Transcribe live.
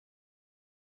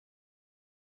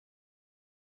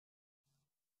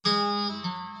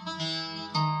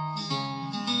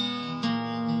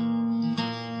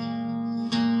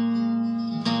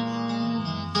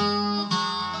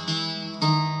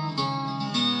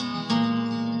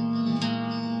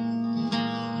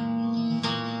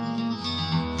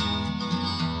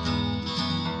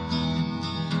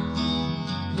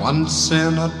Once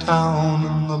in a town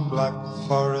in the Black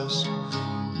Forest,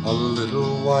 a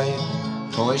little white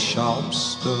toy shop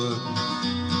stood,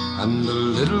 and a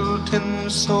little tin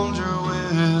soldier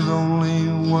with only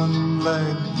one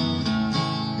leg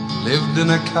lived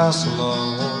in a castle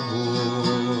of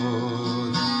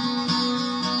wood.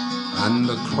 And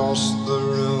across the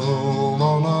room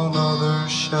on another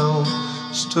shelf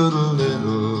stood a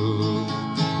little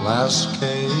glass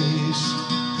case,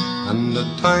 and a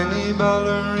tiny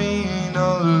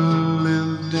ballerina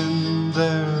lived in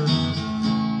there,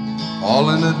 all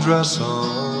in a dress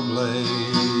of lace.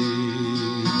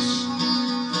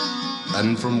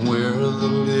 And from where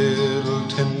the little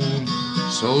tin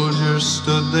soldiers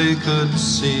stood, they could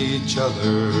see each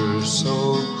other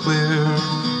so clear.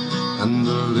 And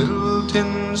the little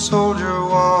tin soldier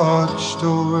watched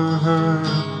over her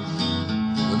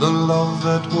with a love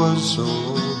that was so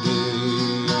dear.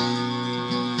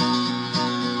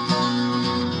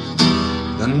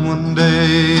 Then one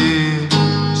day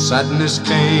sadness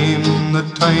came, the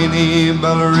tiny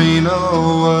ballerina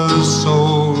was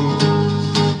sold.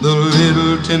 The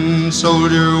little tin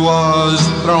soldier was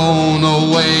thrown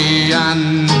away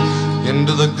and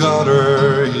into the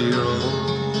gutter he rolled.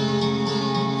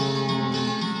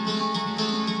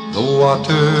 The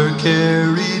water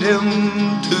carried him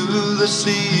to the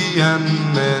sea and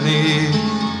many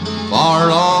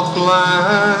far-off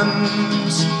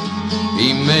lands.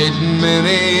 He made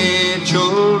many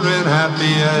children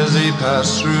happy as he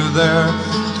passed through their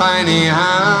tiny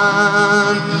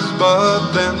hands.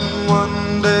 But then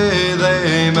one day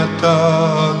they met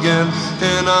again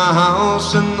in a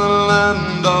house in the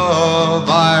land of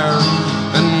fire.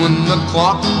 And when the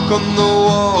clock on the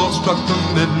wall struck the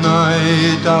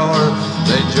midnight hour,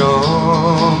 they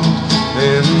jumped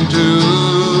into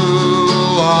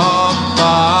a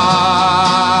fire.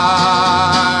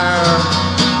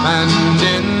 And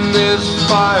in this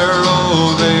fire,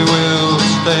 oh, they will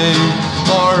stay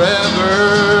forever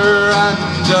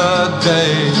and a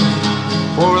day.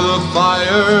 For the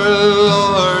fire,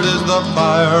 Lord, is the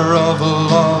fire of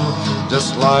love,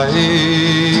 just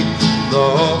like the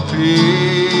peace